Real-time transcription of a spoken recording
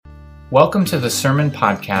Welcome to the Sermon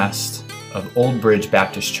Podcast of Old Bridge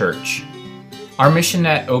Baptist Church. Our mission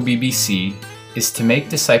at OBBC is to make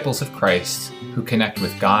disciples of Christ who connect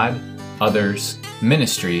with God, others,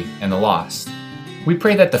 ministry, and the lost. We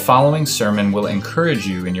pray that the following sermon will encourage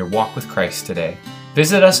you in your walk with Christ today.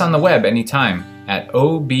 Visit us on the web anytime at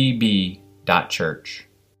obb.church.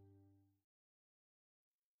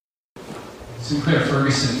 Sinclair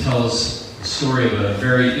Ferguson tells the story of a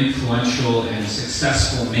very influential and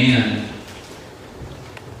successful man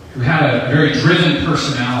who had a very driven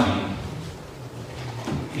personality.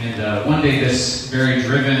 And one day this very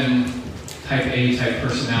driven type A type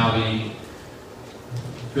personality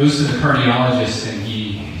goes to the cardiologist, and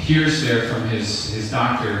he hears there from his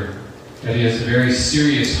doctor that he has a very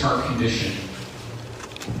serious heart condition.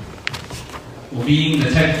 Well, being the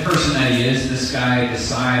type of person that he is, this guy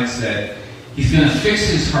decides that he's going to fix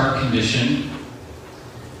his heart condition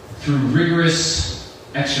through rigorous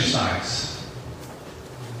exercise.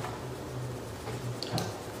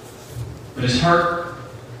 But his heart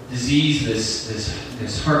disease,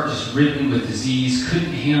 this heart just ridden with disease,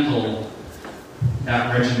 couldn't handle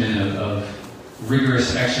that regimen of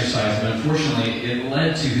rigorous exercise. But unfortunately, it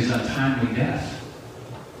led to his untimely death.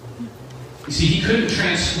 You see, he couldn't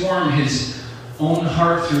transform his own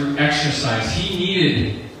heart through exercise. He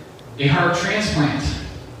needed a heart transplant.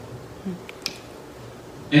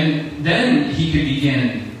 And then he could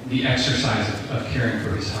begin the exercise of caring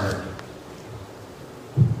for his heart.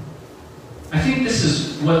 I think this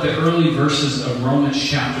is what the early verses of Romans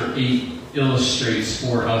chapter 8 illustrates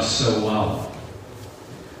for us so well.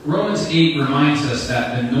 Romans 8 reminds us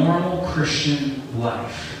that the normal Christian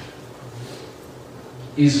life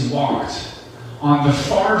is walked on the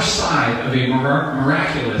far side of a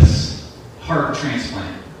miraculous heart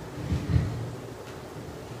transplant.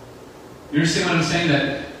 You understand what I'm saying?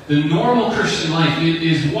 That the normal Christian life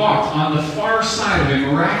is walked on the far side of a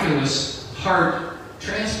miraculous heart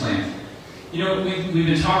transplant. You know, we've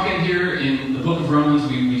been talking here in the book of Romans.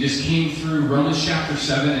 We just came through Romans chapter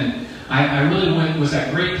 7, and I really was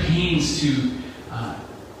at great pains to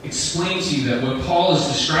explain to you that what Paul is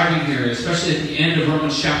describing here, especially at the end of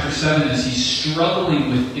Romans chapter 7, is he's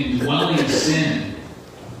struggling with indwelling sin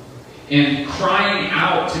and crying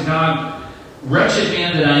out to God, "Wretched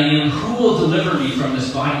man that I am, who will deliver me from this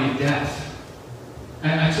body of death?"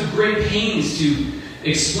 And I took great pains to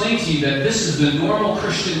explain to you that this is the normal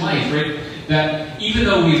Christian life, right? That even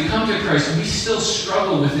though we've come to Christ, we still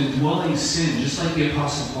struggle with indwelling sin, just like the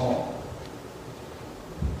Apostle Paul.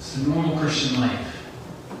 It's the normal Christian life.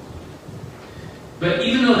 But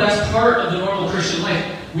even though that's part of the normal Christian life,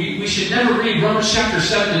 we should never read Romans chapter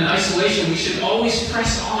 7 in isolation. We should always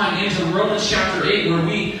press on into Romans chapter 8, where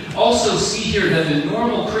we also see here that the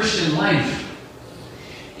normal Christian life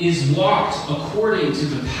is walked according to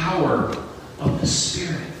the power of the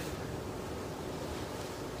Spirit.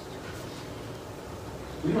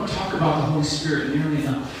 We don't talk about the Holy Spirit nearly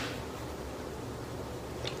enough.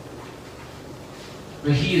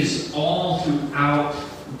 But He is all throughout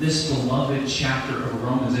this beloved chapter of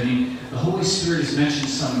Romans. I mean, the Holy Spirit is mentioned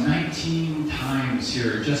some 19 times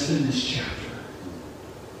here, just in this chapter.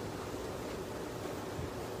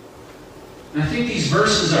 And I think these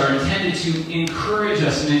verses are intended to encourage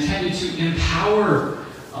us and intended to empower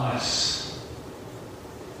us.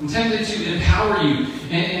 Intended to empower you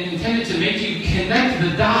and intended to make you connect the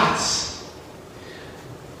dots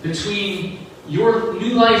between your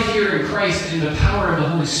new life here in Christ and the power of the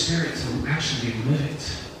Holy Spirit to actually live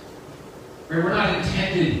it. Right? We're not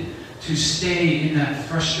intended to stay in that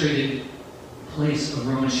frustrated place of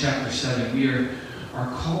Romans chapter 7. We are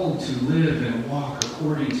called to live and walk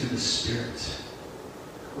according to the Spirit,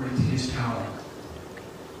 according to His power.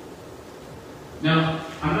 Now,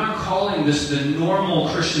 I'm not calling this the normal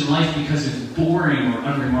Christian life because it's boring or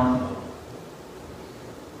unremarkable.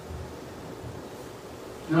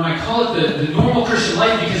 No, I call it the normal Christian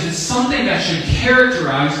life because it's something that should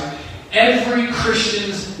characterize every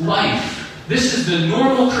Christian's life. This is the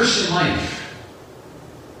normal Christian life.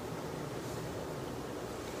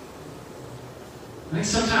 I think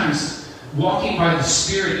sometimes walking by the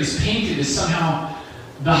Spirit is painted as somehow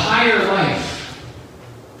the higher life,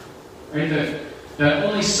 right? That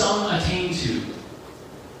only some attain to.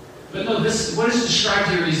 But no, what is described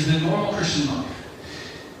here is the normal Christian life.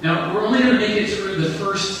 Now, we're only going to make it through the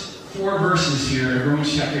first 4 verses here of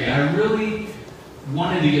Romans chapter 8. I really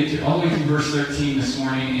wanted to get all the way through verse 13 this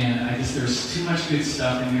morning, and there's too much good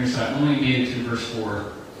stuff in here, so I only made it to verse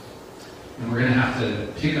 4. And we're going to have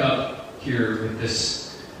to pick up here with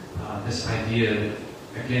this idea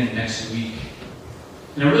again next week.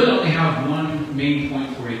 And I really only have one main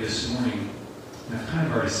point for you this morning. And I've kind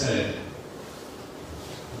of already said it.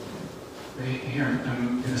 But here,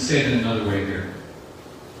 I'm going to say it in another way here.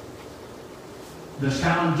 The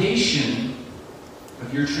foundation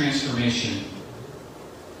of your transformation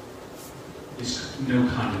is no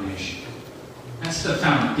condemnation. That's the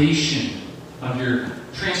foundation of your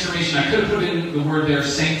transformation. I could have put in the word there,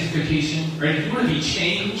 sanctification, right? If you want to be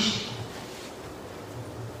changed,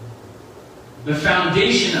 the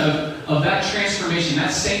foundation of that transformation,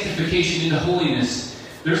 that sanctification into holiness,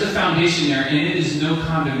 there's a foundation there, and it is no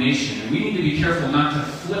condemnation. And we need to be careful not to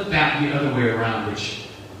flip that the other way around, which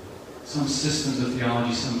some systems of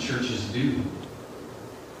theology, some churches do.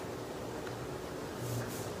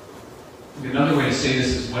 Another way to say this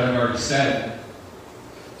is what I've already said,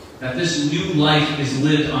 that this new life is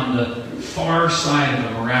lived on the far side of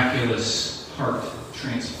a miraculous heart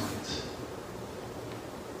transplant.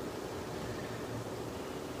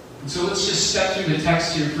 And so let's just step through the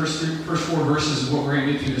text here, first 4 verses of what we're going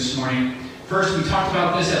to get through this morning. First, we talked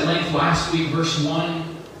about this at length last week, verse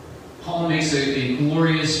 1. Paul makes a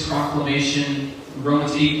glorious proclamation.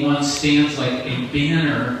 Romans 8:1 stands like a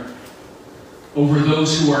banner over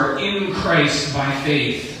those who are in Christ by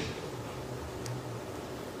faith.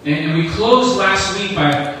 And we closed last week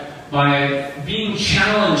by being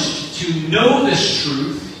challenged to know this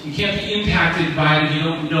truth. You can't be impacted by it if you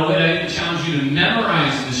don't know it. I didn't challenge you to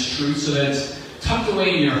memorize this truth so that it's tucked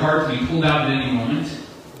away in your heart and be pulled out at any moment.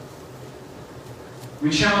 We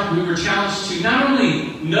were challenged to not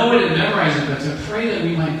only know it and memorize it, but to pray that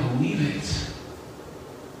we might believe it.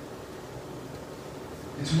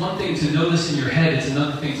 It's one thing to know this in your head, it's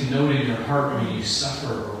another thing to know it in your heart when you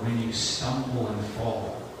suffer or when you stumble and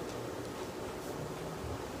fall.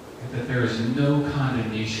 That there is no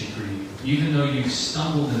condemnation for you, even though you've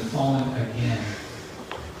stumbled and fallen again.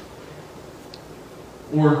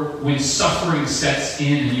 Or when suffering sets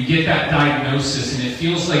in and you get that diagnosis and it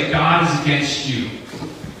feels like God is against you.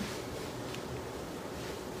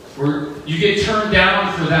 Or you get turned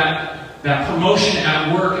down for that promotion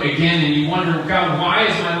at work again and you wonder, God, why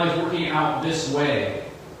is my life working out this way?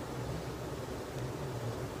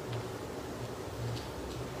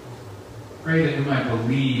 Pray that we might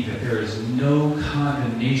believe that there is no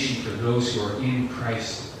condemnation for those who are in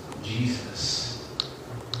Christ Jesus.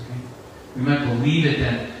 Okay? We might believe it,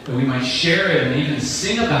 that we might share it and even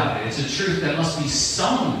sing about it. It's a truth that must be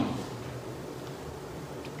sung.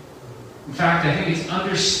 In fact, I think it's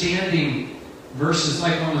understanding verses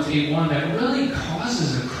like Romans 8:1 that really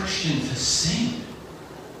causes a Christian to sing.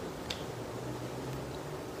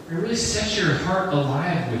 It really sets your heart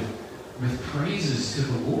alive with praises to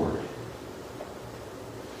the Lord.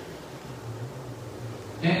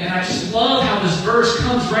 And I just love how this verse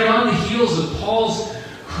comes right on the heels of Paul's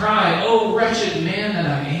cry, "Oh, wretched man that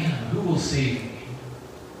I am, who will save me?"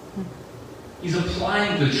 He's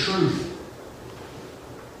applying the truth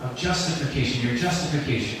of justification, your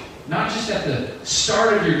justification. Not just at the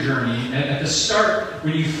start of your journey, at the start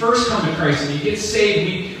when you first come to Christ and you get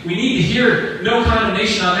saved. We need to hear no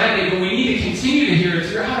condemnation on that day, but we need to continue to hear it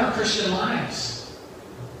throughout our Christian lives.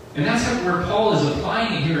 And that's where Paul is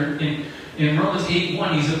applying it here in Romans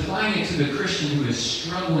 8:1. He's applying it to the Christian who is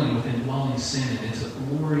struggling with indwelling sin, and it's a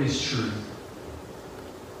glorious truth.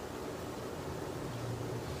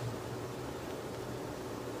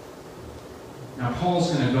 Now Paul's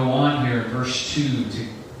going to go on here in verse 2 to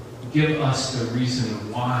give us the reason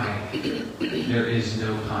why there is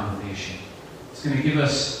no condemnation. He's going to give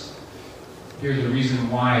us here the reason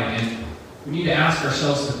why, and we need to ask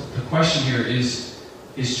ourselves the question here,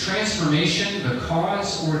 is transformation the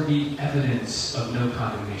cause or the evidence of no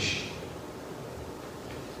condemnation?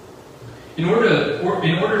 In order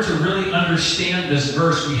to really understand this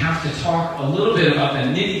verse, we have to talk a little bit about the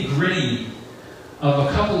nitty-gritty of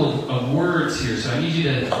a couple of words here. So I need you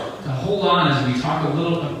to hold on as we talk a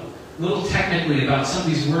little technically about some of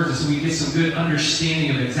these words so we get some good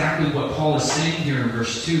understanding of exactly what Paul is saying here in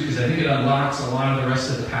verse 2, because I think it unlocks a lot of the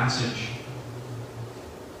rest of the passage.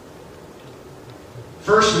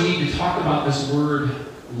 First, we need to talk about this word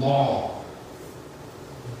law.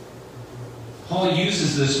 Paul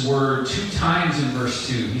uses this word 2 times in verse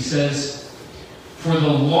 2. He says, "For the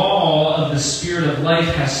law of the Spirit of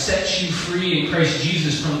life has set you free in Christ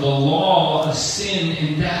Jesus from the law of sin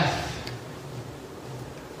and death."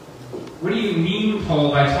 What do you mean,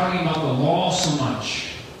 Paul, by talking about the law so much?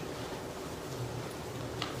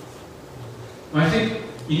 Well, I think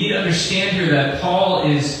you need to understand here that Paul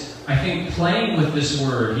is, I think, playing with this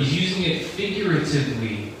word. He's using it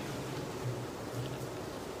figuratively.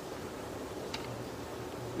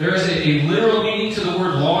 There is a literal meaning to the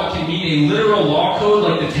word law. It can mean a literal law code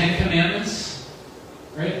like the 10 Commandments.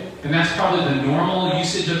 Right? And that's probably the normal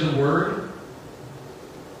usage of the word.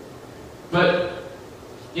 But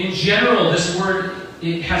in general, this word,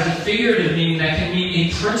 it has a figurative meaning that can mean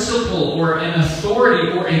a principle or an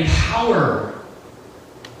authority or a power.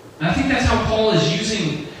 And I think that's how Paul is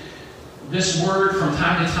using this word from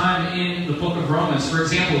time to time in the book of Romans. For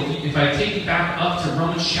example, if I take you back up to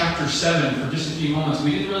Romans chapter 7 for just a few moments,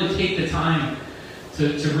 we didn't really take the time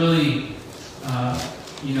to really,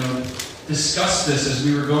 discuss this as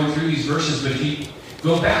we were going through these verses. But if you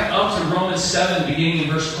go back up to Romans 7, beginning in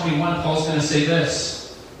verse 21, Paul's going to say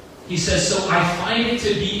this. He says, "So I find it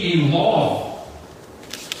to be a law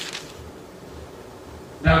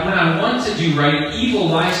that when I want to do right, evil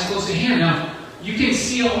lies close at hand." Now, you can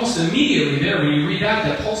see almost immediately there when you read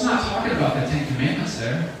that Paul's not talking about the Ten Commandments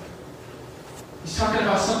there. He's talking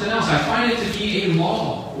about something else. I find it to be a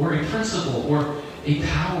law or a principle or a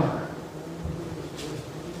power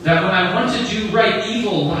that when I want to do right,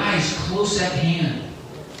 evil lies close at hand.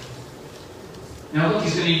 Now look,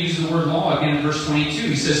 he's going to use the word law again in verse 22.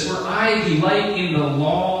 He says, "For I delight in the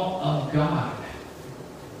law of God."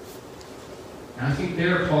 Now I think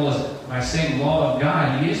there Paul is, by saying law of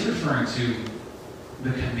God, he is referring to the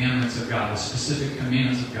commandments of God, the specific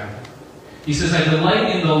commandments of God. He says, "I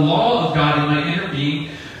delight in the law of God in my inner being,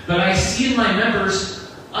 but I see in my members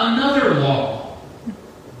another law."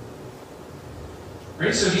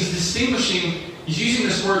 Right? So he's using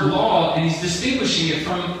this word law, and he's distinguishing it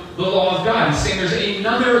from the law of God. He's saying there's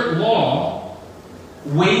another law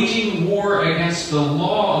waging war against the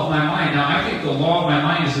law of my mind. Now, I think the law of my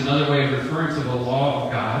mind is another way of referring to the law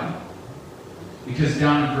of God. Because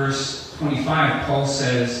down in verse 25, Paul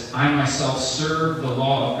says, "I myself serve the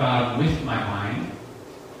law of God with my mind."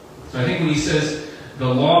 So I think when he says the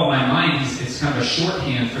law of my mind, it's kind of a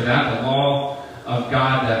shorthand for that, the law of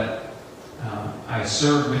God that I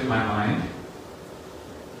serve with my mind.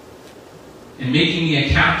 And making me a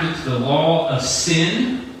captive to the law of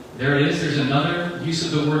sin. There it is. There's another use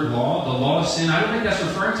of the word law. The law of sin. I don't think that's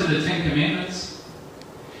referring to the Ten Commandments.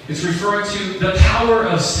 It's referring to the power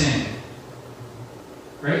of sin.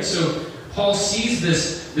 Right? So Paul sees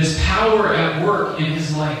this power at work in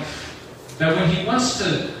his life. That when he wants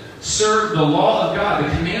to serve the law of God, the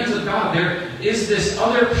commands of God, there is this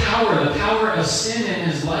other power, the power of sin in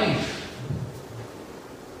his life,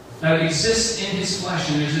 that exists in his flesh,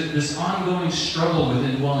 and there's this ongoing struggle with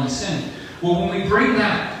indwelling sin. Well, when we bring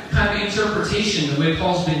that kind of interpretation, the way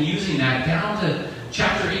Paul's been using that, down to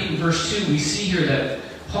chapter 8 and verse 2, we see here that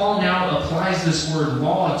Paul now applies this word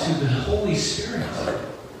law to the Holy Spirit.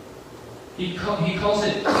 He calls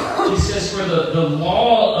it, he says, for the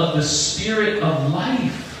law of the Spirit of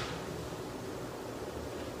life.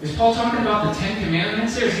 Is Paul talking about the Ten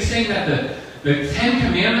Commandments there? Is he saying that the Ten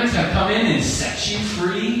Commandments have come in and set you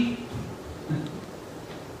free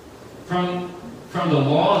from the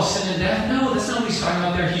law of sin and death? No, that's not what he's talking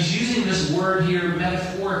about there. He's using this word here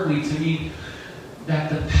metaphorically to mean that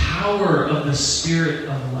the power of the Spirit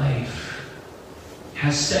of life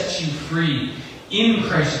has set you free in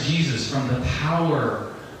Christ Jesus from the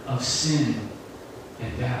power of sin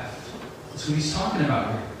and death. That's what he's talking about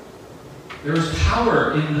here. There is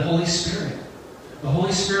power in the Holy Spirit. The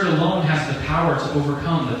Holy Spirit alone has the power to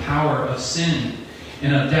overcome the power of sin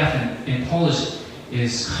and of death. And Paul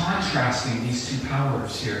is contrasting these two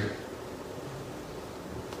powers here.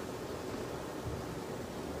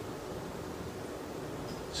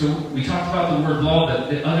 So we talked about the word law, but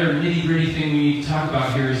the other nitty-gritty thing we need to talk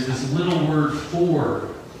about here is this little word "for"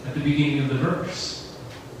 at the beginning of the verse.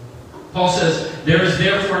 Paul says, "There is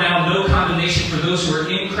therefore now no condemnation for those who are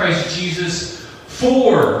in Christ Jesus,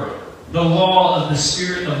 for the law of the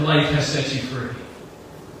Spirit of life has set you free."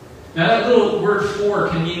 Now that little word "for"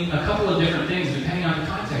 can mean a couple of different things depending on the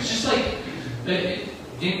context. Just like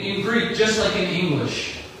in Greek, just like in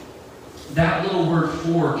English, that little word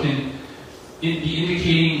 "for" can be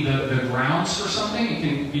indicating the grounds for something. It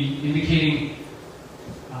can be indicating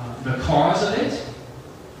the cause of it.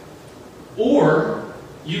 Or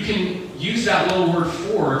you can use that little word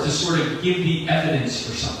 "for" to sort of give the evidence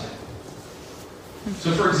for something.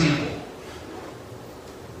 So for example,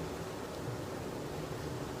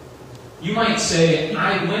 you might say,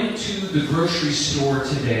 "I went to the grocery store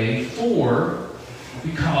today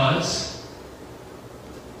because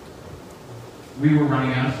we were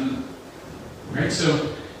running out of food." Right? So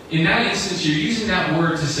in that instance, you're using that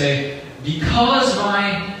word to say, because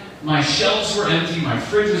my shelves were empty, my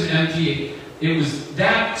fridge was empty,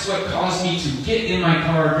 that's what caused me to get in my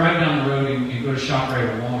car, drive down the road, and go to ShopRite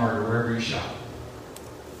or Walmart or wherever you shop.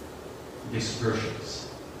 Get some groceries.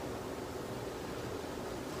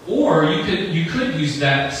 Or you could use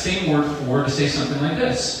that same word "for" to say something like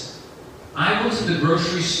this. I went to the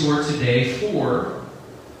grocery store today for,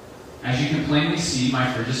 as you can plainly see,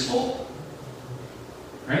 my fridge is full.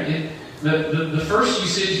 Right? The first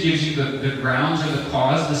usage gives you the grounds or the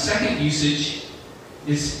cause. The second usage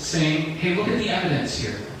is saying, hey, look at the evidence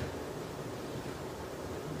here.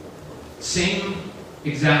 Same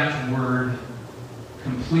exact word,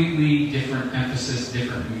 completely different emphasis,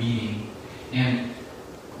 different meaning. And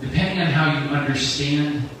depending on how you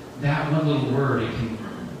understand that one little word, it can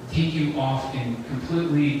take you off in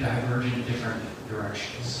completely divergent different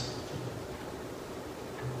directions.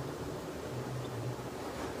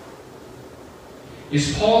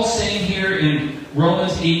 Is Paul saying here in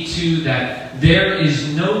Romans 8:2 that there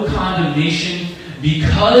is no condemnation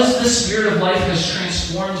because the Spirit of life has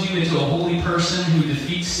transformed you into a holy person who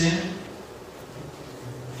defeats sin?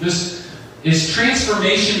 Is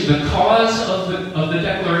transformation the cause of the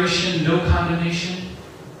declaration, no condemnation?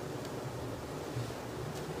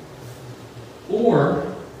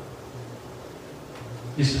 Or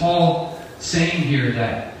is Paul saying here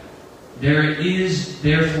that there is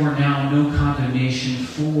therefore now no condemnation,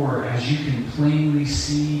 for, as you can plainly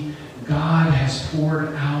see, God has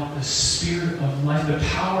poured out the Spirit of life, the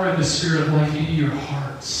power of the Spirit of life into your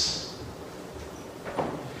hearts.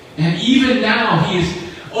 And even now, He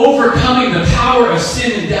is overcoming the power of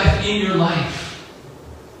sin and death in your life.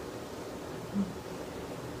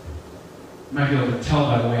 You might be able to tell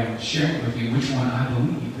by the way I'm sharing with you which one I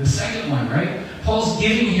believe. The second one, right? Paul's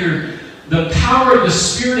giving here the power of the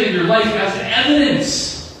Spirit in your life as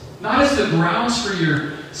evidence, not as the grounds for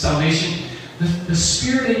your salvation. The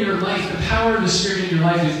Spirit in your life, the power of the Spirit in your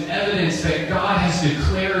life is evidence that God has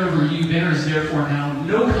declared over you, there is therefore now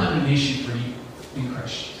no condemnation for you in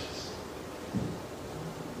Christ Jesus.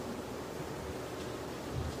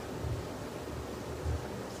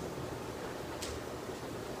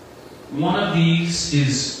 One of these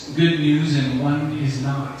is good news and one is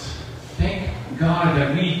not. Thank God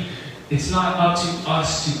that it's not up to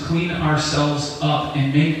us to clean ourselves up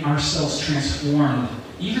and make ourselves transformed,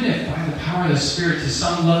 even if by the power of the Spirit, to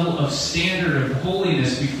some level of standard of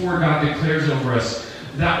holiness before God declares over us,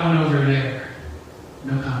 that one over there,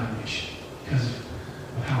 no condemnation because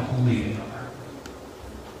of how holy they are.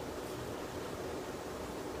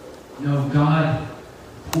 No, God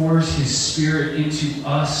pours His Spirit into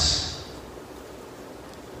us.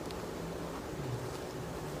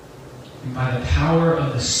 And by the power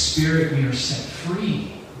of the Spirit, we are set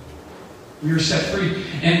free. We are set free.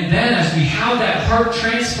 And then as we have that heart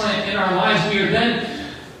transplant in our lives, we are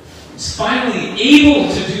then finally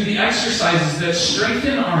able to do the exercises that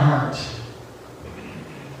strengthen our heart.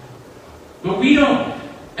 But we don't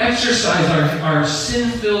exercise our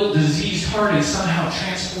sin-filled, diseased heart and somehow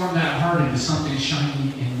transform that heart into something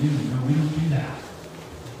shiny and new. No, we don't do that.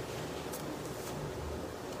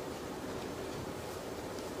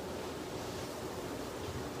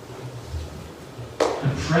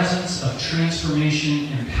 The presence of transformation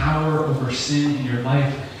and power over sin in your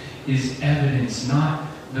life is evidence, not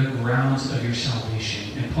the grounds of your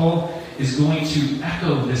salvation. And Paul is going to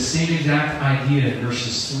echo the same exact idea in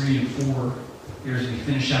verses 3 and 4 here as we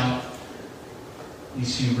finish out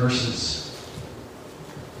these few verses.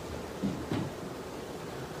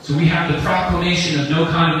 So we have the proclamation of no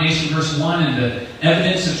condemnation, verse 1, and the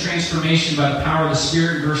evidence of transformation by the power of the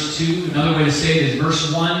Spirit, verse 2. Another way to say it is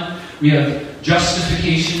verse 1, we have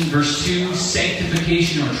justification, verse 2,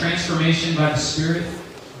 sanctification or transformation by the Spirit.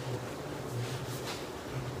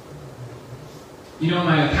 You know, in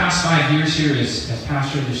my past 5 years here as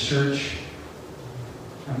pastor of this church,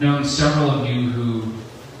 I've known several of you who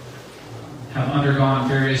have undergone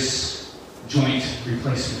various joint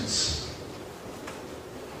replacements.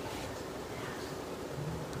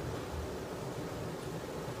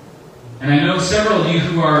 And I know several of you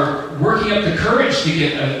who are working up the courage to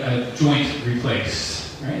get a joint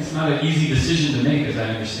replaced. Right? It's not an easy decision to make, as I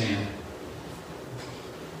understand.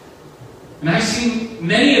 And I've seen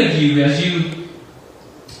many of you, as you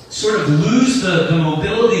sort of lose the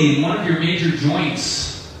mobility in one of your major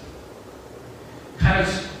joints, kind of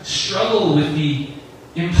struggle with the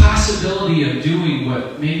impossibility of doing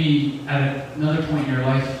what maybe at another point in your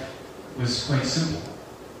life was quite simple.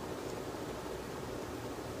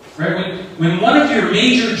 Right? When one of your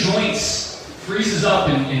major joints freezes up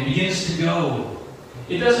and begins to go,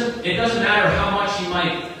 it doesn't matter how much you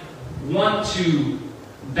might want to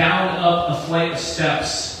bound up a flight of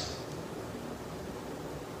steps.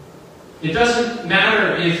 It doesn't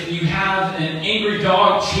matter if you have an angry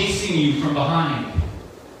dog chasing you from behind.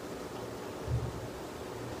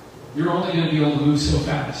 You're only going to be able to move so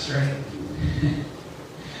fast, right?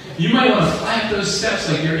 You might want to fly up those steps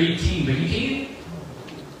like you're 18, but you can't.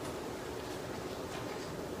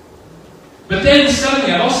 But then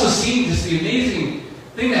suddenly, I've also seen just the amazing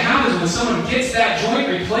thing that happens when someone gets that joint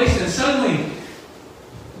replaced, and suddenly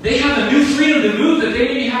they have a new freedom to move that they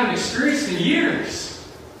maybe haven't experienced in years.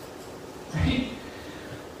 Right?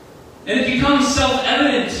 And it becomes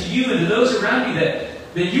self-evident to you and to those around you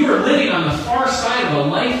that you are living on the far side of a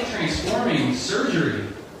life-transforming surgery.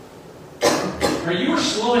 Right? You were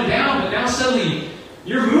slowing down, but now suddenly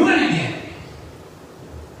you're moving again.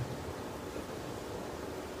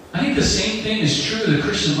 I think the same thing is true of the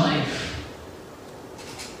Christian life.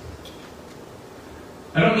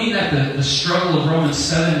 I don't mean that the struggle of Romans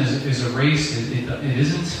 7 is erased. It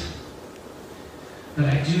isn't. But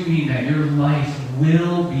I do mean that your life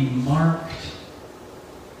will be marked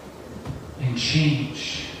and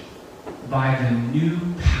changed by the new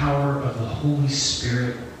power of the Holy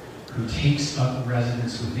Spirit who takes up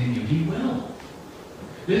residence within you. He will.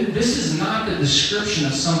 This is not the description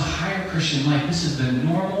of some higher Christian life. This is the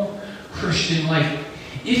normal Christian life.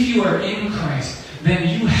 If you are in Christ, then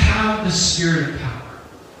you have the Spirit of power.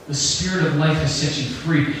 The Spirit of life has set you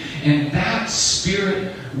free. And that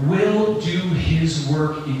Spirit will do His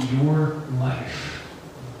work in your life.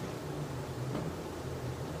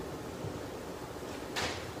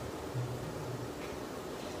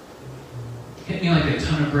 Hit me like a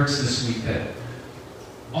ton of bricks this week that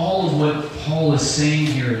all of what Paul is saying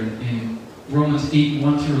here in Romans 8,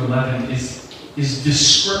 1 through 11 is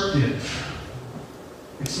descriptive.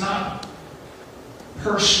 It's not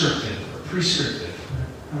prescriptive or prescriptive.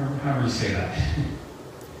 However you say that.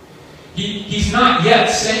 He's not yet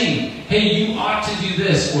saying, hey, you ought to do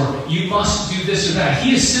this, or you must do this or that.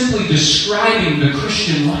 He is simply describing the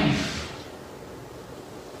Christian life.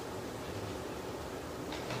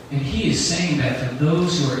 And he is saying that for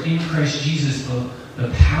those who are in Christ Jesus, the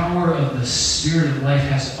power of the Spirit of life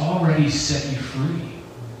has already set you free.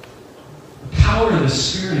 The power of the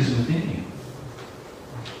Spirit is within you.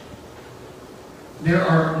 There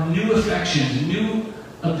are new affections, new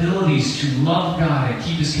abilities to love God and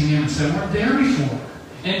keep His commandments that weren't there before.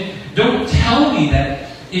 And don't tell me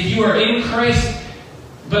that if you are in Christ,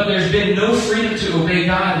 but there's been no freedom to obey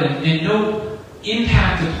God and no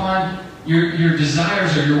impact upon your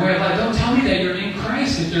desires or your way of life, don't tell me that you're in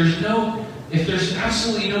Christ if there's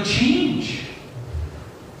absolutely no change.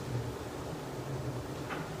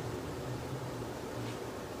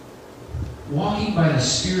 Walking by the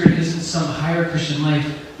Spirit isn't some higher Christian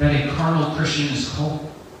life that a carnal Christian is called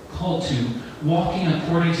to. Walking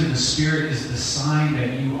according to the Spirit is the sign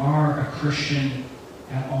that you are a Christian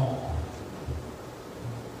at all.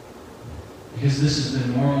 Because this is the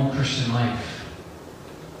normal Christian life.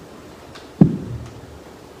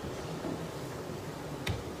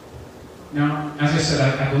 Now, as I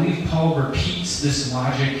said, I believe Paul repeats this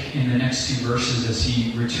logic in the next two verses as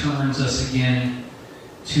he returns us again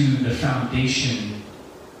to the foundation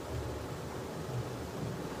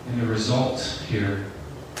and the result here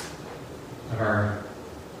of our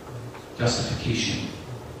justification.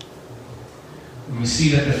 And we see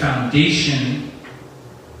that the foundation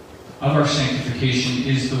of our sanctification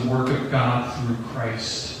is the work of God through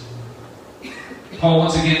Christ. Paul,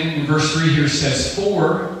 once again, in verse 3 here says,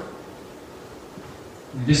 "For,"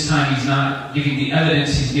 this time he's not giving the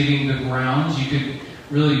evidence, he's giving the grounds. You could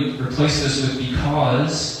really replace this with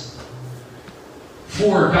 "because."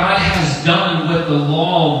 For God has done what the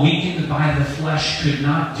law, weakened by the flesh, could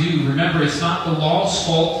not do. Remember, it's not the law's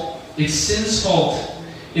fault, it's sin's fault.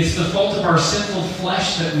 It's the fault of our sinful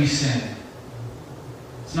flesh that we sin.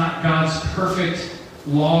 It's not God's perfect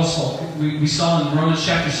law's fault. We saw in Romans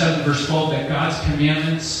chapter 7, verse 12, that God's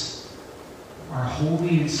commandments are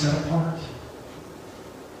holy and set apart.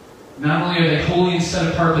 Not only are they holy and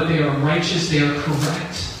set apart, but they are righteous, they are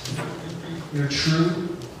correct, they are true.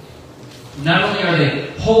 Not only are they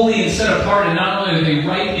holy and set apart, and not only are they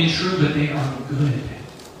right and true, but they are good.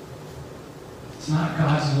 It's not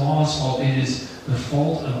God's law's fault. It is the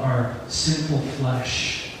fault of our sinful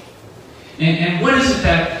flesh. And what is it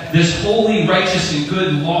that this holy, righteous, and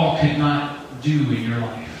good law could not do in your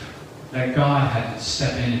life? That God had to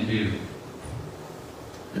step in and do?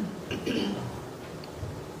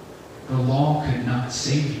 The law could not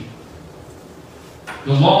save you.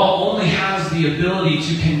 The law only has the ability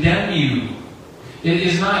to condemn you. It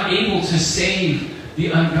is not able to save the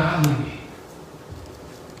ungodly.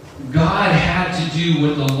 God had to do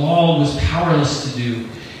what the law was powerless to do,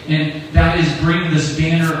 and that is bring this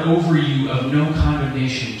banner over you of no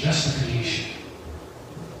condemnation, justification.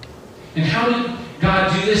 And how did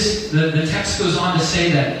God do this? The text goes on to say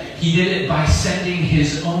that He did it by sending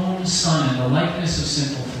His own Son in the likeness of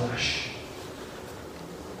sinful flesh.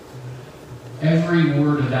 Every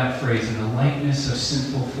word of that phrase, in the likeness of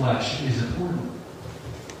sinful flesh, is important.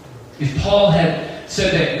 If Paul had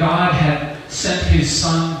said that God had sent his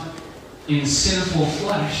Son in sinful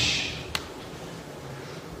flesh,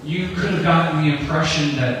 you could have gotten the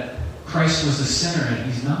impression that Christ was a sinner,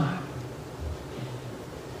 and he's not.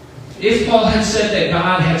 If Paul had said that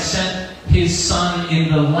God had sent his Son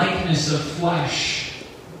in the likeness of flesh,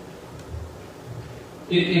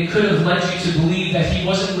 it could have led you to believe that he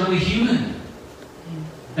wasn't really human,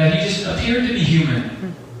 that he just appeared to be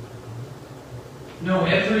human. No,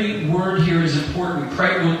 every word here is important.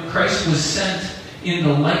 Christ was sent in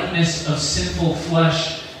the likeness of sinful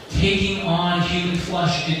flesh, taking on human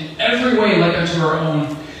flesh in every way like unto our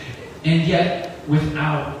own, and yet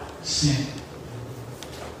without sin.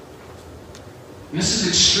 And this is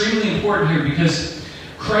extremely important here because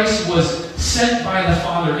Christ was sent by the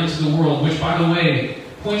Father into the world, which, by the way,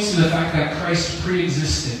 points to the fact that Christ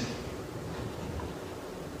pre-existed.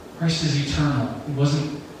 Christ is eternal. He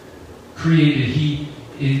wasn't created.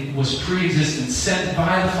 He was pre-existent, sent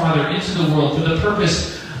by the Father into the world for the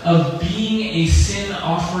purpose of being a sin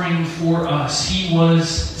offering for us. He was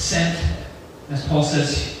sent, as Paul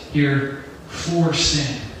says here, for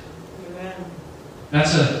sin. Amen.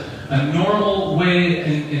 That's a normal way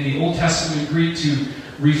in the Old Testament Greek to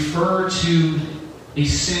refer to a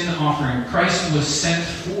sin offering. Christ was sent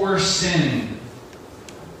for sin.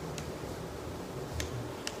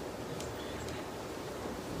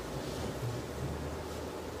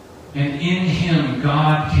 And in him,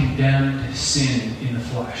 God condemned sin in the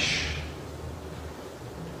flesh.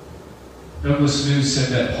 Douglas Moo said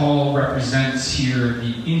that Paul represents here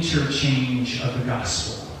the interchange of the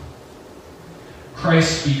gospel.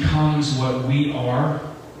 Christ becomes what we are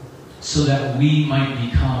so that we might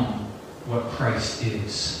become what Christ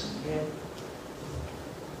is.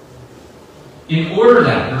 In order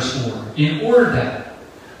that, verse 4, in order that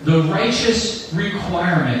the righteous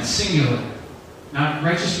requirement, singular, not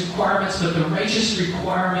righteous requirements, but the righteous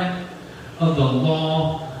requirement of the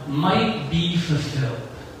law might be fulfilled.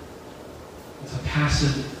 It's a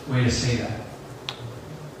passive way to say that.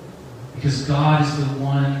 Because God is the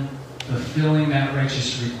one fulfilling that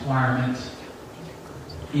righteous requirement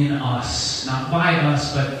in us. Not by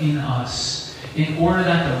us, but in us. In order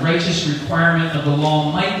that the righteous requirement of the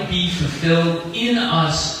law might be fulfilled in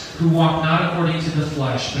us who walk not according to the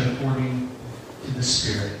flesh, but according to the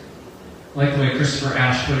Spirit. Like the way Christopher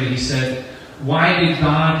Ashe put it, he said, why did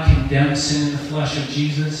God condemn sin in the flesh of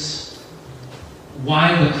Jesus?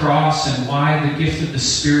 Why the cross and why the gift of the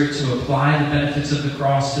Spirit to apply the benefits of the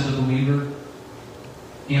cross to the believer?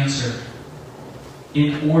 Answer,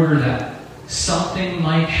 in order that something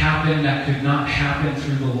might happen that could not happen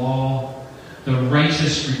through the law, the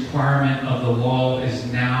righteous requirement of the law is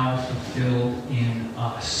now fulfilled in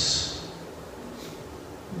us.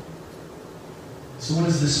 So what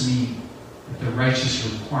does this mean? That the righteous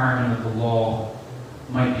requirement of the law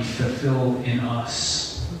might be fulfilled in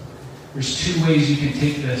us. There's two ways you can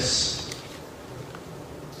take this.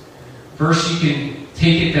 First, you can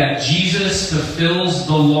take it that Jesus fulfills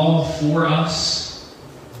the law for us,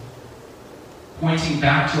 pointing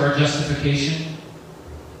back to our justification.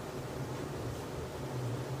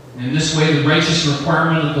 And in this way, the righteous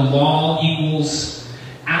requirement of the law equals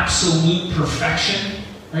absolute perfection.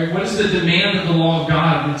 Right? What is the demand of the law of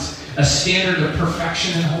God? It's a standard of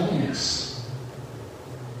perfection and holiness.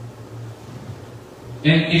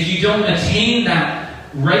 And if you don't attain that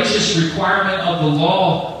righteous requirement of the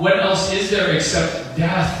law, what else is there except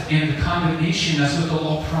death and condemnation? That's what the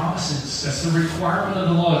law promises. That's the requirement of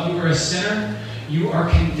the law. If you are a sinner, you are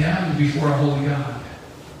condemned before a holy God.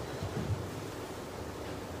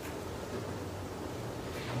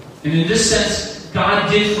 And in this sense, God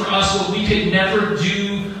did for us what we could never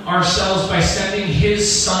do ourselves by sending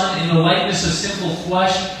His Son in the likeness of sinful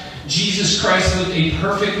flesh. Jesus Christ lived a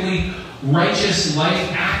perfectly righteous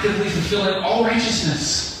life, actively fulfilling all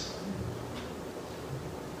righteousness.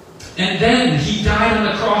 And then He died on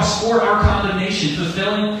the cross for our condemnation,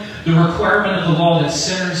 fulfilling the requirement of the law that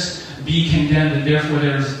sinners be condemned, and therefore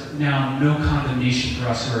there is now no condemnation for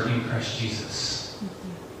us who are in Christ Jesus.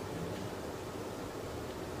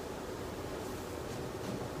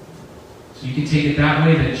 So you can take it that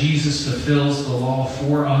way, that Jesus fulfills the law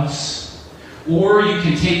for us. Or you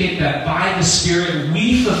can take it that by the Spirit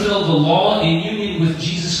we fulfill the law in union with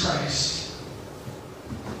Jesus Christ.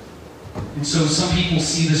 And so some people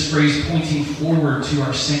see this phrase pointing forward to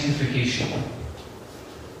our sanctification.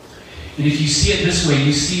 And if you see it this way,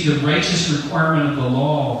 you see the righteous requirement of the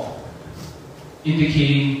law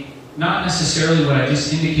indicating not necessarily what I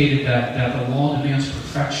just indicated, that the law demands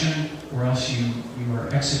perfection, or else you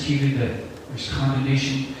are executed, that there's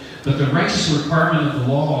condemnation. But the righteous requirement of the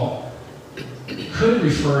law could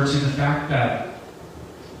refer to the fact that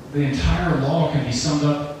the entire law can be summed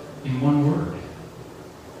up in one word.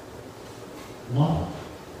 Love.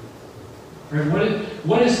 Right?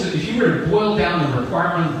 What is if you were to boil down the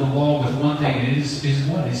requirement of the law with one thing, it is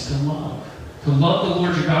what? It's to love. To love the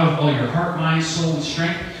Lord your God with all your heart, mind, soul, and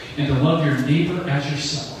strength, and to love your neighbor as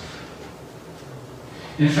yourself.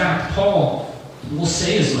 In fact, Paul will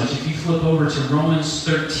say as much. If you flip over to Romans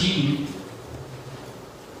 13,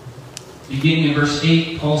 beginning in verse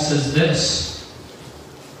 8, Paul says this: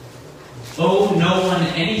 "Owe no one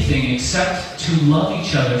anything except to love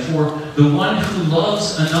each other, for the one who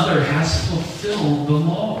loves another has fulfilled the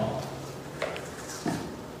law."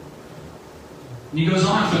 And he goes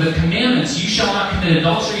on, "For the commandments, you shall not commit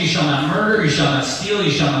adultery, you shall not murder, you shall not steal,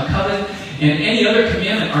 you shall not covet, and any other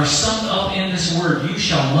commandment are summed up in this word: you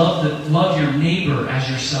shall love your neighbor as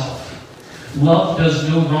yourself. Love does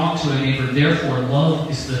no wrong to a neighbor, therefore love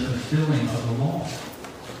is the fulfilling of the law."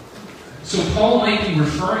 So Paul might be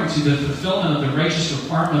referring to the fulfillment of the righteous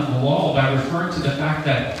requirement of the law by referring to the fact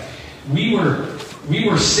that we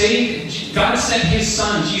were saved. God sent His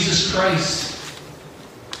Son, Jesus Christ,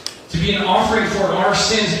 to be an offering for our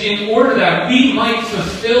sins in order that we might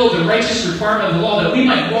fulfill the righteous requirement of the law, that we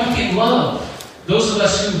might walk in love. Those of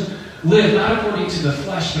us who live not according to the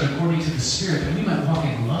flesh, but according to the Spirit, that we might walk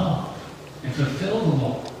in love and fulfill the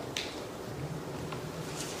law.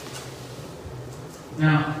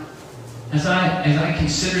 Now, as I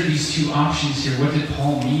consider these two options here, what did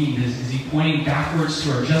Paul mean? Is he pointing backwards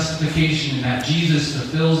to our justification and that Jesus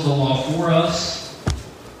fulfills the law for us?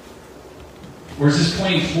 Or is this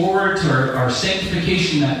pointing forward to our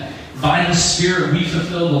sanctification, that by the Spirit we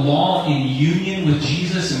fulfill the law in union with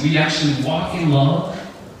Jesus and we actually walk in love?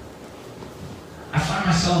 I find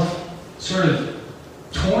myself sort of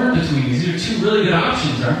torn between these. These are two really good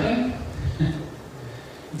options, aren't they?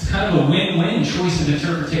 It's kind of a win-win choice of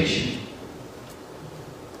interpretation.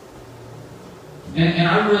 And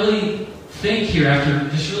I really think here, after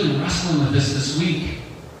just really wrestling with this week,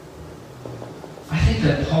 I think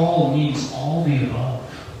that Paul means all the above.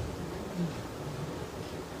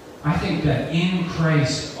 I think that in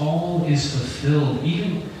Christ all is fulfilled,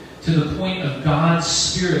 even to the point of God's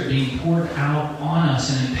Spirit being poured out on us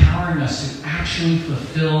and empowering us to actually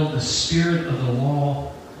fulfill the spirit of the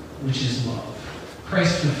law, which is love.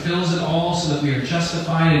 Christ fulfills it all so that we are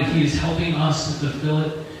justified, and He is helping us to fulfill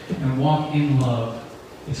it and walk in love.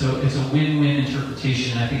 It's a win-win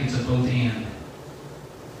interpretation. I think it's a both and.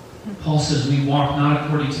 Paul says we walk not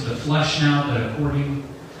according to the flesh now, but according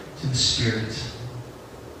to the Spirit.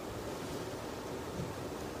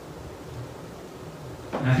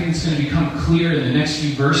 And I think it's going to become clear in the next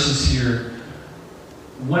few verses here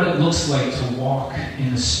what it looks like to walk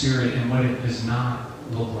in the Spirit and what it does not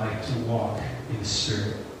look like to walk in the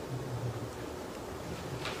Spirit.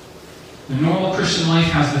 The normal Christian life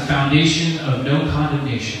has the foundation of no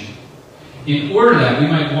condemnation, in order that we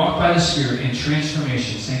might walk by the Spirit in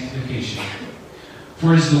transformation, sanctification.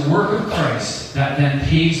 For it is the work of Christ that then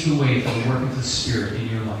paves the way for the work of the Spirit in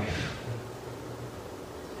your life.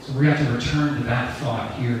 So we're going to have to return to that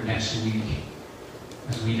thought here next week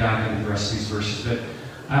as we dive into the rest of these verses. But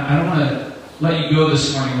I don't want to let you go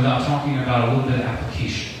this morning without talking about a little bit of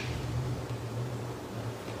application.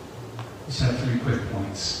 Just have 3 quick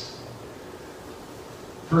points.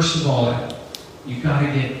 First of all, you've got to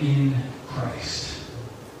get in Christ.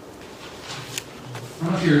 I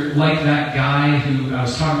don't know if you're like that guy who I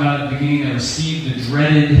was talking about at the beginning that received the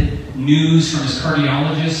dreaded news from his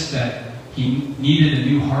cardiologist that he needed a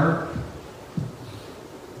new heart,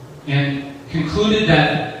 and concluded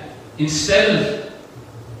that instead of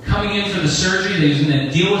coming in for the surgery, that he was going to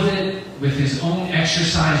deal with it with his own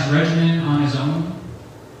exercise regimen on his own.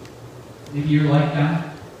 Maybe you're like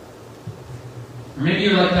that. Or maybe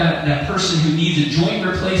you're like that person who needs a joint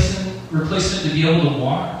replacement to be able to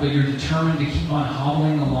walk, but you're determined to keep on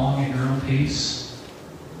hobbling along at your own pace.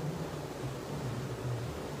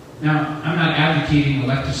 Now, I'm not advocating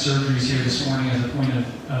elective surgeries here this morning as a point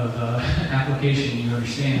of application, you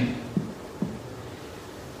understand.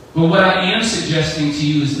 But what I am suggesting to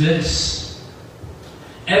you is this.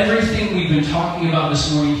 Everything we've been talking about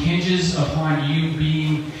this morning hinges upon you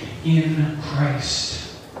being in Christ.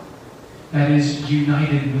 That is,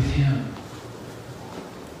 united with Him.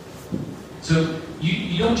 So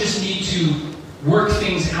you don't just need to work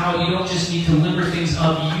things out. You don't just need to limber things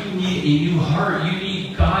up. You need a new heart. You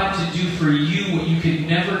need God to do for you what you could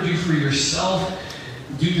never do for yourself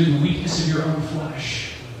due to the weakness of your own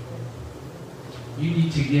flesh. You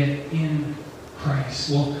need to get in Christ.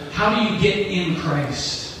 Well, how do you get in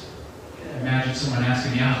Christ? imagine someone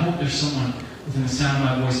asking me. I hope there's someone within the sound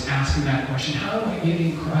of my voice asking that question. How do I get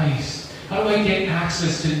in Christ? How do I get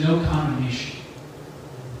access to no condemnation?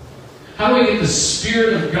 How do I get the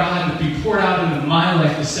Spirit of God to be poured out into my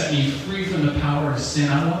life to set me free from the power of sin?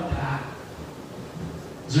 I want that.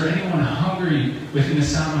 Is there anyone hungry within the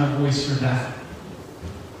sound of my voice for that?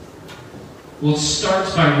 Well, it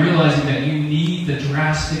starts by realizing that you need the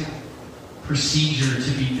drastic procedure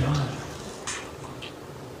to be done.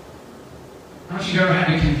 How much you've ever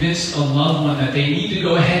had to convince a loved one that they need to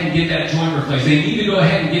go ahead and get that joint replaced? They need to go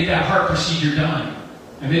ahead and get that heart procedure done.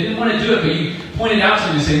 And they didn't want to do it, but you pointed out to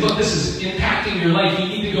them and say, look, this is impacting your life. You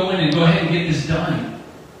need to go in and go ahead and get this done.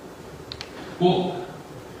 Well,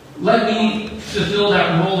 let me fulfill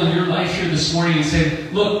that role in your life here this morning and say,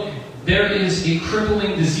 look, there is a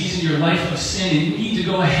crippling disease in your life of sin, and you need to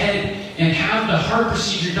go ahead and have the heart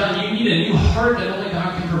procedure done. You need a new heart that only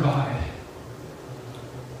God can provide.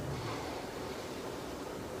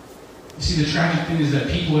 You see, the tragic thing is that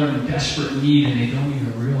people are in desperate need and they don't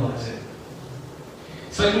even realize it.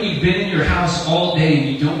 It's like when you've been in your house all day and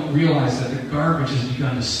you don't realize that the garbage has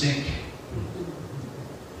begun to stink.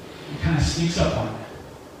 It kind of sneaks up on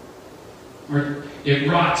you. Or it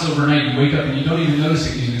rots overnight. You wake up and you don't even notice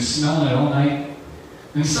it because you've been smelling it all night.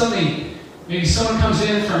 And suddenly, maybe someone comes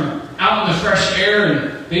in from out in the fresh air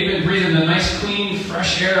and they've been breathing the nice, clean,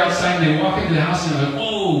 fresh air outside, and they walk into the house and they're like,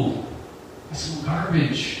 whoa, that's some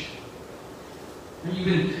garbage. And you've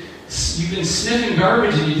been sniffing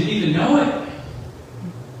garbage and you didn't even know it.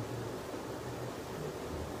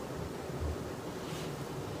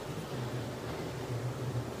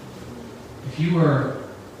 If you are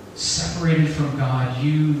separated from God,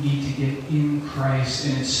 you need to get in Christ.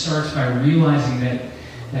 And it starts by realizing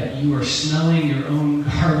that you are smelling your own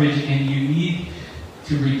garbage and you need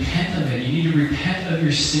to repent of it. You need to repent of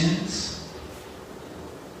your sins.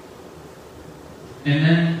 And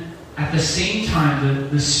then at the same time,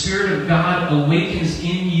 the Spirit of God awakens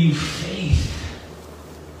in you faith.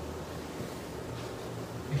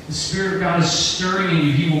 If the Spirit of God is stirring in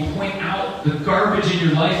you, He will point out the garbage in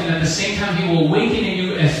your life, and at the same time, He will awaken in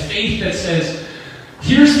you a faith that says,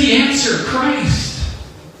 here's the answer, Christ.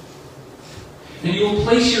 And you will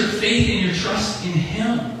place your faith and your trust in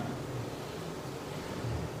Him.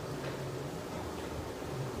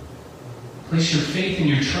 Place your faith and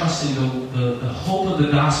your trust in the hope of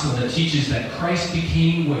the gospel that teaches that Christ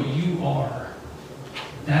became what you are.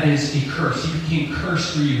 That is a curse. He became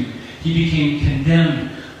cursed for you. He became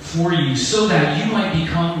condemned for you so that you might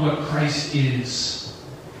become what Christ is.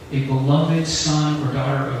 A beloved son or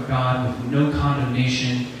daughter of God with no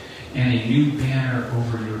condemnation and a new banner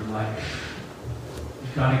over your life.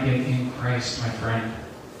 You've got to get in Christ, my friend.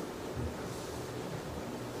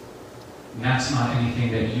 And that's not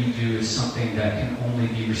anything that you do. It's something that can only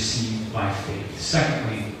be received by faith.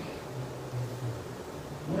 Secondly,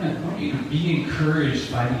 I want you to be encouraged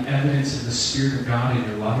by the evidence of the Spirit of God in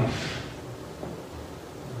your life.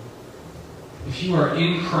 If you are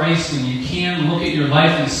in Christ and you can look at your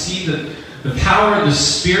life and see the power of the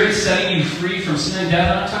Spirit setting you free from sin and death,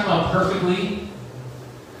 I'm not talking about perfectly,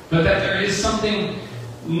 but that there is something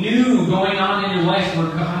new going on in your life where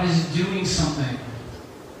God is doing something.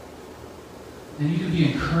 And you can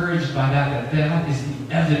be encouraged by that is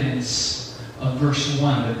the evidence of verse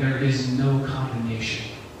 1, that there is no condemnation.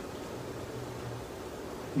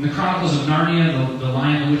 In the Chronicles of Narnia, the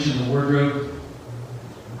Lion, the Witch, and the Wardrobe,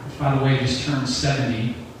 which, by the way, just turned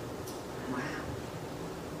 70,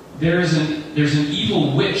 there's an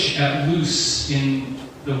evil witch at loose in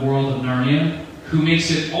the world of Narnia who makes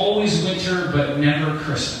it always winter but never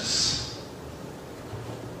Christmas.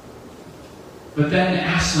 But then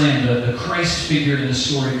Aslan, the Christ figure in the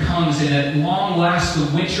story, comes, and at long last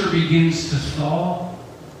the winter begins to thaw,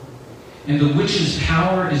 and the witch's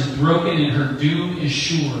power is broken and her doom is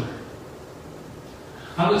sure.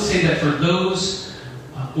 I would say that for those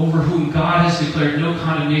over whom God has declared no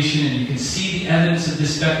condemnation, and you can see the evidence of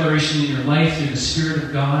this declaration in your life through the Spirit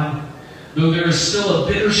of God, though there is still a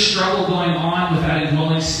bitter struggle going on with that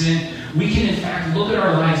indwelling sin, we can in fact look at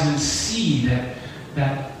our lives and see that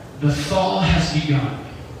the thaw has begun.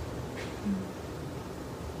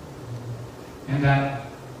 And that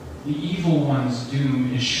the evil one's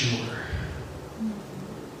doom is sure.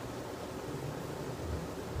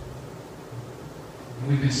 And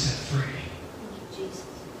we've been set free.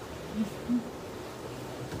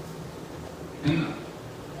 And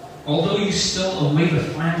although you still await the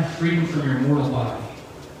final freedom from your mortal body,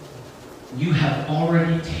 you have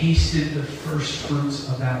already tasted the first fruits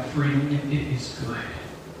of that freedom, and it is good.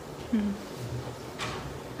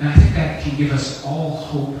 And I think that can give us all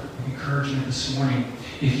hope and encouragement this morning.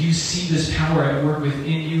 If you see this power at work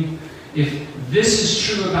within you, if this is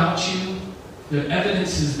true about you, the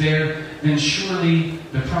evidence is there, then surely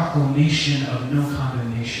the proclamation of no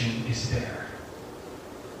condemnation is there.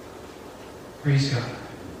 Praise God.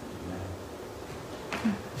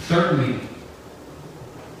 Thirdly,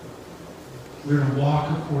 we're to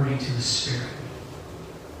walk according to the Spirit.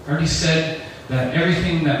 I already said that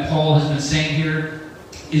everything that Paul has been saying here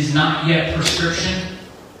is not yet prescription.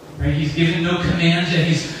 Right? He's giving no commands yet.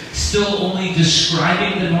 He's still only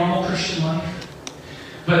describing the normal Christian life.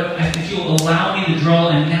 But if you'll allow me to draw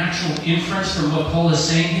a natural inference from what Paul is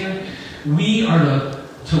saying here, we are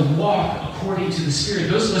to walk according to the Spirit.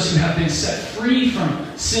 Those of us who have been set free from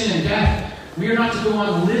sin and death, we are not to go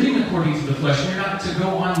on living according to the flesh. We are not to go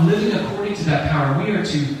on living according to that power. We are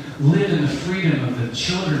to live in the freedom of the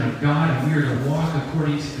children of God, and we are to walk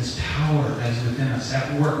according to this power that is within us,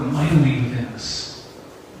 at work mightily within us.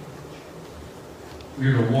 We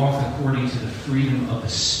are to walk according to the freedom of the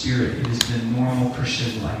Spirit. It is the normal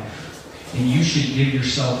Christian life. And you should give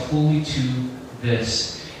yourself fully to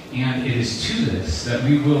this. And it is to this that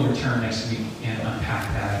we will return next week and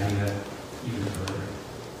unpack that even further.